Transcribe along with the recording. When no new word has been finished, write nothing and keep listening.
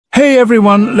Hey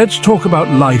everyone, let's talk about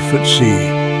life at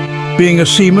sea. Being a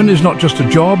seaman is not just a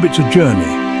job, it's a journey.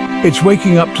 It's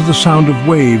waking up to the sound of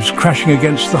waves crashing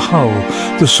against the hull,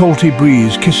 the salty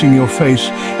breeze kissing your face,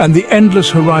 and the endless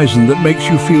horizon that makes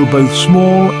you feel both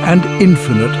small and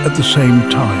infinite at the same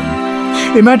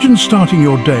time. Imagine starting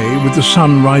your day with the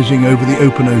sun rising over the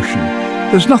open ocean.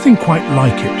 There's nothing quite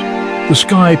like it. The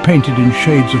sky painted in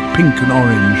shades of pink and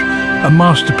orange, a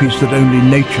masterpiece that only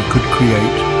nature could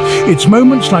create. It's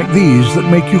moments like these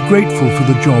that make you grateful for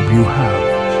the job you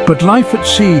have. But life at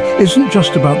sea isn't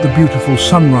just about the beautiful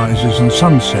sunrises and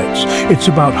sunsets. It's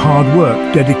about hard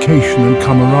work, dedication and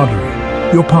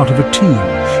camaraderie. You're part of a team,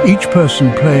 each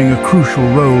person playing a crucial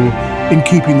role in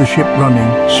keeping the ship running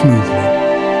smoothly.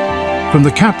 From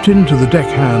the captain to the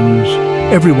deckhands,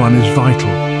 everyone is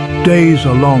vital. Days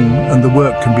are long and the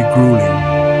work can be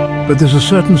grueling. But there's a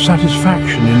certain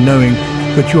satisfaction in knowing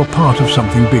that you're part of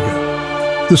something bigger.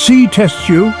 The sea tests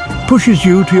you, pushes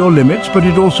you to your limits, but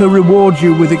it also rewards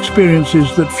you with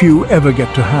experiences that few ever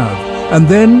get to have. And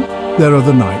then there are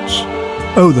the nights.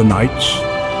 Oh, the nights.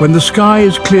 When the sky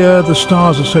is clear, the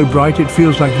stars are so bright it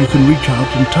feels like you can reach out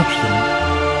and touch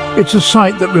them. It's a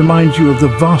sight that reminds you of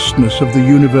the vastness of the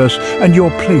universe and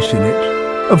your place in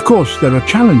it. Of course, there are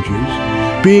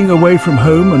challenges. Being away from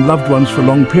home and loved ones for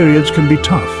long periods can be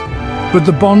tough. But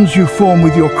the bonds you form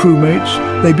with your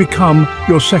crewmates, they become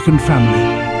your second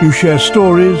family. You share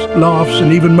stories, laughs,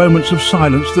 and even moments of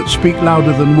silence that speak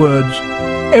louder than words.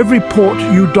 Every port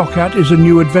you dock at is a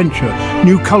new adventure,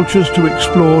 new cultures to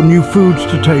explore, new foods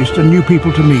to taste, and new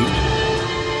people to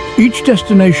meet. Each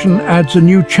destination adds a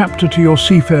new chapter to your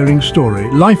seafaring story.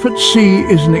 Life at sea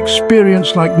is an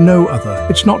experience like no other.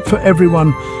 It's not for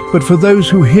everyone, but for those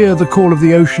who hear the call of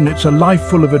the ocean, it's a life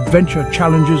full of adventure,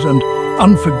 challenges, and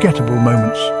unforgettable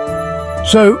moments.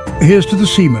 So, here's to the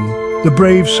seamen, the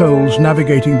brave souls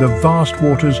navigating the vast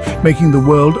waters, making the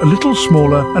world a little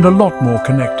smaller and a lot more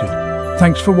connected.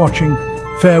 Thanks for watching.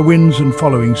 Fair winds and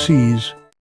following seas.